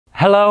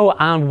Hello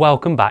and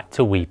welcome back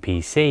to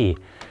WePC.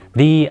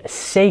 The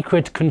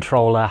Sacred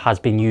controller has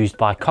been used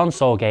by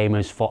console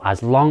gamers for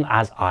as long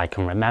as I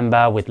can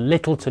remember, with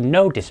little to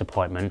no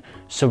disappointment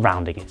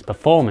surrounding its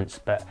performance.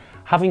 But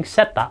having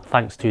said that,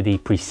 thanks to the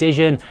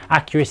precision,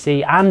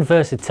 accuracy and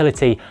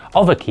versatility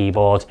of a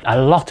keyboard,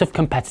 a lot of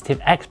competitive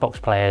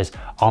Xbox players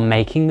are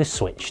making the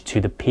switch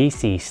to the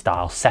PC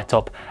style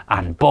setup,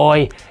 and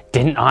boy,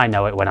 didn't I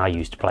know it when I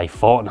used to play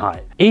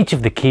Fortnite. Each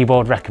of the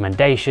keyboard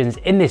recommendations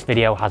in this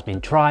video has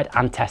been tried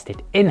and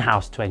tested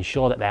in-house to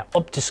ensure that they're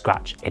up to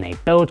scratch in a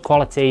build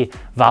quality,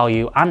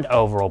 value and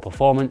overall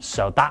performance.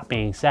 So that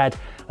being said,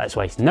 let's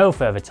waste no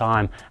further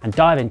time and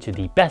dive into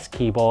the best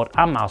keyboard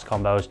and mouse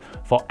combos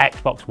for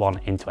Xbox One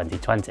in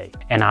 2020.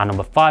 In our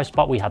number 5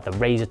 spot, we had the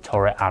Razer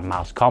turret and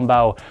mouse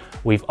combo.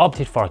 We've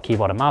opted for a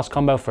keyboard and mouse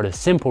combo for the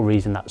simple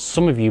reason that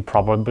some of you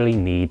probably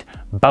need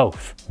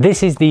both.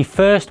 This is the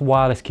first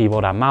wireless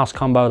keyboard and mouse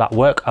combo that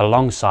work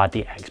alongside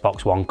the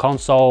Xbox One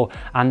console,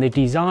 and the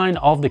design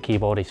of the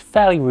keyboard is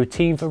fairly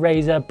routine for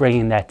Razer,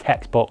 bringing their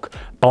textbook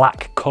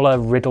black color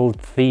riddled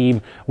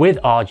theme with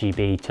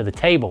RGB to the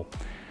table.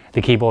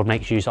 The keyboard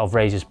makes use of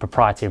Razer's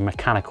proprietary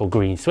mechanical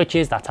green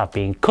switches that have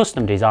been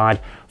custom designed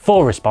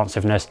for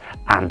responsiveness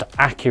and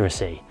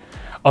accuracy.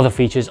 Other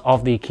features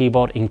of the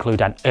keyboard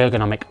include an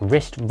ergonomic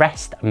wrist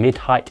rest,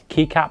 mid-height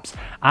keycaps,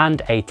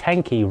 and a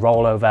 10-key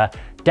rollover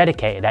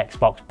dedicated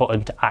Xbox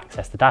button to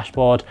access the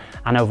dashboard,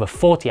 and over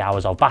 40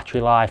 hours of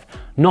battery life,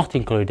 not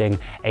including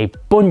a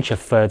bunch of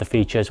further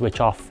features which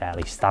are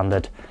fairly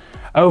standard.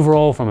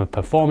 Overall, from a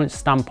performance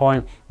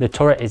standpoint, the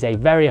turret is a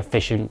very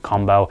efficient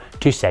combo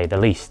to say the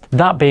least.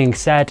 That being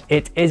said,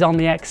 it is on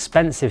the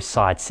expensive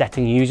side,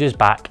 setting users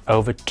back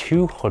over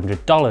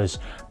 $200.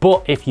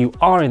 But if you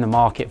are in the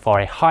market for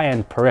a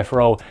high-end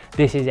peripheral,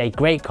 this is a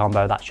great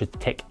combo that should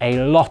tick a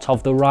lot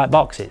of the right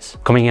boxes.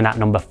 Coming in at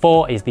number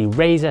 4 is the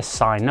Razer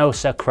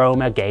Synosa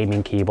Chroma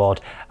gaming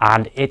keyboard,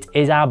 and it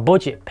is our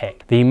budget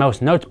pick. The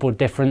most notable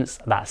difference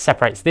that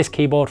separates this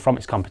keyboard from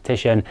its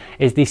competition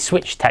is the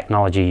switch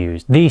technology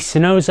used. The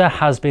Synosa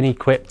has been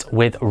equipped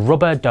with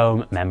rubber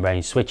dome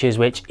membrane switches,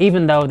 which,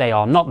 even though they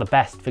are not the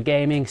best for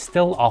gaming,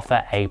 still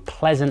offer a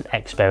pleasant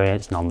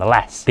experience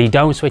nonetheless. The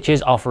dome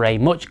switches offer a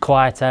much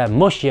quieter,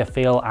 mushier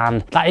feel,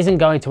 and that isn't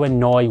going to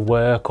annoy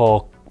work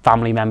or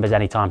family members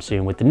anytime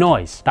soon with the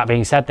noise. That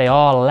being said, they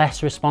are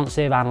less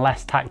responsive and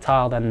less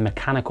tactile than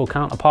mechanical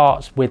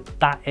counterparts. With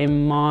that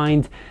in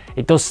mind,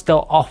 it does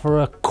still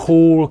offer a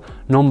cool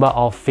number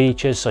of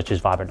features such as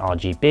vibrant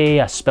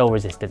RGB, a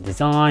spill-resistant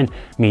design,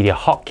 media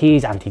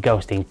hotkeys,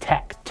 anti-ghosting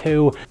tech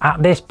too.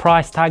 At this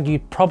price tag,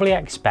 you'd probably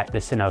expect the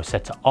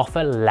Synosa to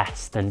offer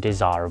less than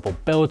desirable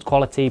build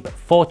quality, but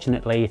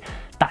fortunately,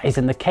 that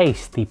isn't the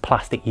case. The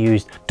plastic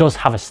used does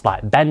have a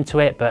slight bend to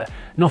it, but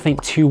nothing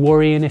too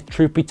worrying if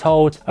truth be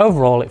told.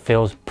 Overall, it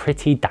feels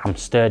pretty damn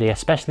sturdy,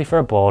 especially for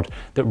a board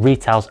that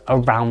retails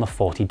around the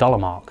 $40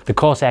 mark. The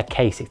Corsair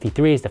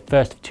K63 is the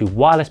first of 2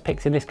 wireless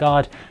picks in this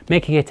guide,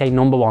 making it a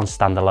number 1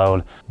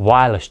 standalone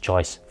wireless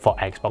choice for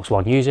Xbox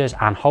One users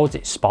and holds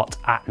its spot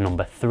at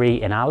number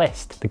 3 in our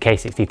list. The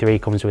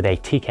K63 comes with a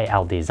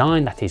TKL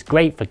design that is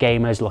great for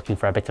gamers looking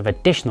for a bit of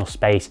additional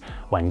space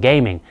when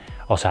gaming.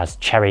 Also has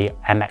Cherry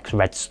MX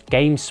Red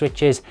game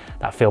switches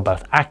that feel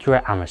both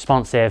accurate and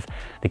responsive.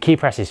 The key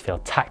presses feel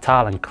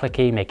tactile and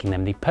clicky, making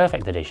them the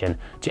perfect addition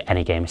to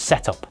any gamer's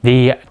setup.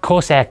 The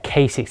Corsair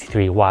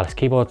K63 wireless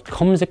keyboard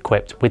comes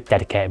equipped with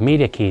dedicated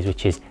media keys,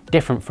 which is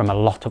different from a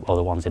lot of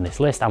other ones in this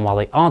list, and while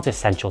they aren't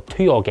essential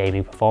to your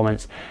gaming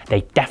performance,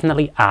 they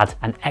definitely add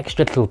an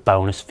extra little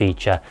bonus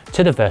feature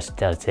to the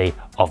versatility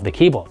of the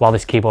keyboard. While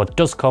this keyboard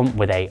does come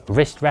with a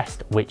wrist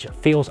rest, which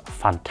feels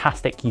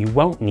fantastic, you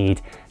won't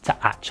need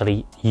to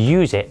actually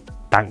use it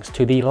thanks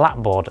to the lap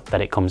board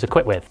that it comes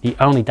equipped with. The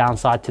only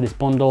downside to this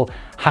bundle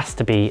has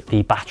to be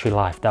the battery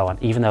life though,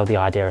 and even though the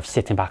idea of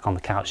sitting back on the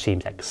couch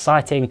seems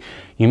exciting,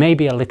 you may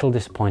be a little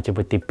disappointed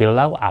with the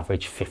below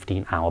average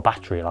 15-hour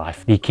battery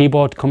life. The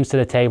keyboard comes to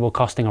the table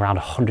costing around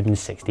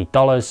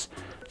 $160,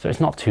 so it's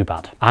not too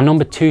bad. Our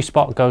number 2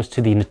 spot goes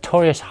to the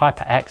notorious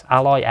HyperX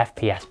Alloy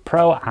FPS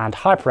Pro, and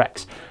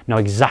HyperX know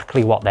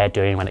exactly what they're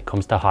doing when it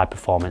comes to high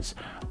performance,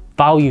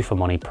 value for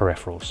money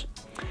peripherals.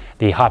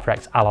 The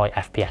HyperX Alloy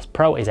FPS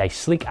Pro is a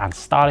sleek and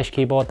stylish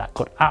keyboard that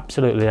could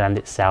absolutely lend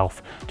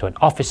itself to an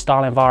office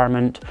style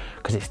environment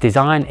because its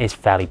design is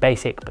fairly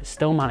basic but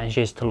still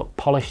manages to look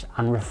polished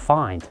and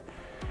refined.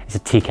 It's a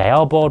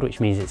TKL board, which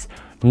means it's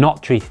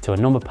not treated to a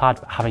number pad,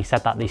 but having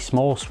said that, the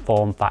small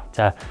form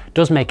factor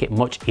does make it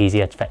much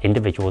easier for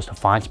individuals to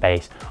find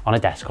space on a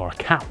desk or a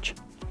couch.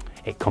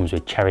 It comes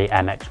with Cherry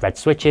MX Red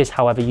switches,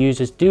 however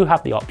users do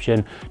have the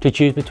option to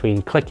choose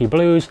between clicky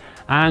blues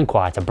and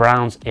quieter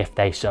browns if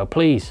they so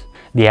please.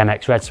 The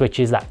MX Red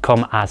switches that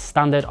come as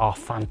standard are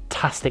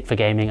fantastic for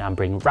gaming and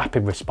bring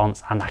rapid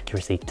response and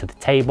accuracy to the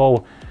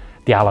table.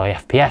 The Alloy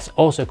FPS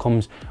also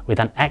comes with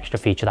an extra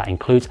feature that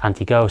includes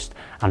anti-ghost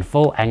and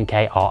full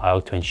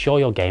NKRO to ensure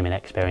your gaming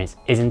experience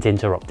isn't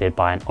interrupted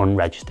by an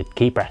unregistered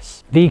key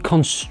press. The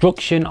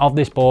construction of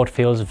this board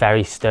feels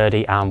very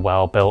sturdy and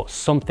well built,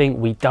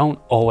 something we don't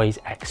always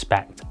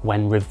expect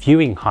when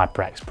reviewing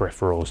HyperX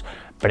peripherals,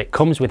 but it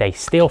comes with a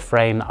steel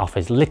frame that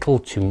offers little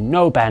to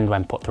no bend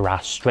when put through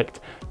our strict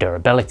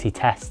durability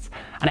tests,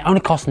 and it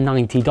only costs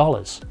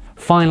 $90.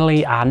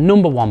 Finally, our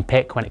number one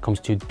pick when it comes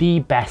to the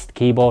best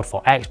keyboard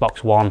for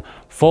Xbox One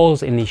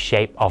falls in the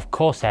shape of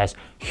Corsair's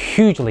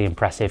hugely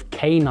impressive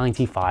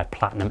K95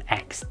 Platinum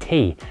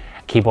XT,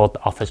 a keyboard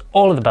that offers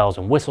all of the bells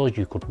and whistles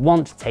you could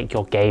want to take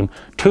your game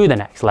to the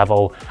next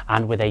level,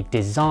 and with a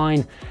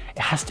design, it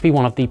has to be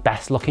one of the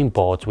best looking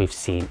boards we've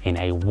seen in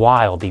a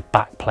while. The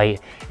backplate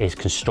is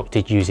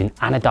constructed using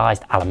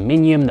anodized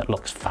aluminium that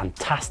looks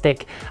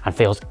fantastic and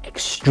feels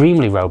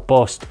extremely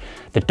robust.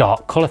 The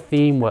dark color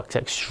theme works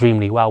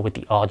extremely well with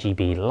the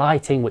RGB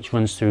lighting, which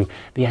runs through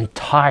the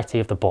entirety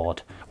of the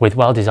board. With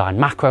well-designed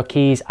macro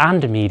keys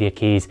and media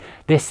keys,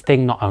 this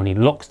thing not only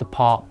looks the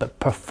part, but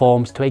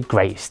performs to a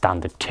great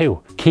standard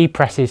too. Key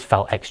presses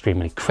felt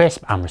extremely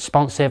crisp and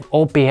responsive,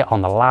 albeit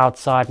on the loud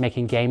side,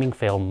 making gaming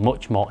feel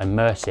much more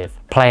immersive.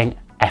 Playing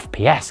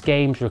FPS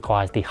games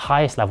requires the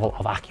highest level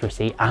of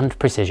accuracy and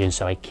precision,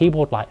 so a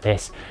keyboard like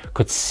this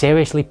could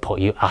seriously put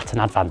you at an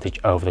advantage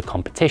over the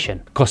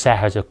competition. Corsair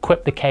has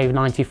equipped the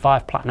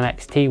K95 Platinum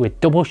XT with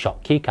double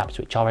shot keycaps,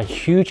 which are a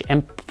huge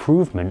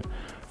improvement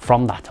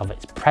from that of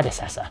its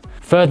predecessor.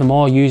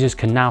 Furthermore, users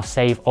can now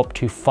save up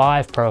to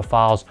 5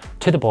 profiles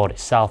to the board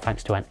itself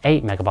thanks to an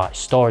 8MB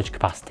storage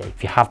capacity.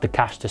 If you have the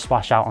cash to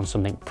splash out on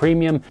something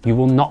premium, you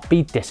will not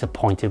be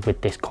disappointed with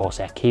this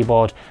Corsair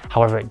keyboard.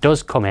 However, it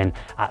does come in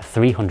at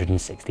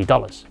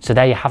 $360. So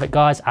there you have it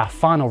guys, our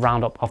final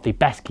roundup of the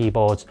best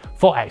keyboards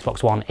for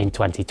Xbox One in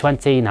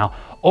 2020. Now,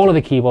 all of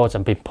the keyboards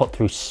have been put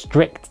through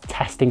strict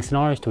testing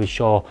scenarios to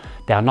ensure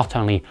they are not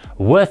only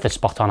worth a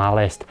spot on our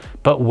list,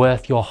 but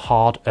worth your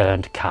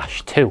hard-earned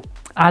cash too.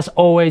 As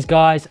always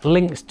guys,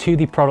 links to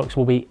the products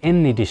will be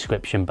in the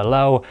description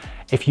below.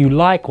 If you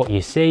like what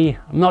you see,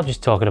 I'm not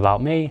just talking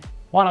about me,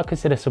 why not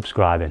consider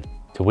subscribing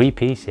to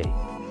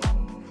WePC?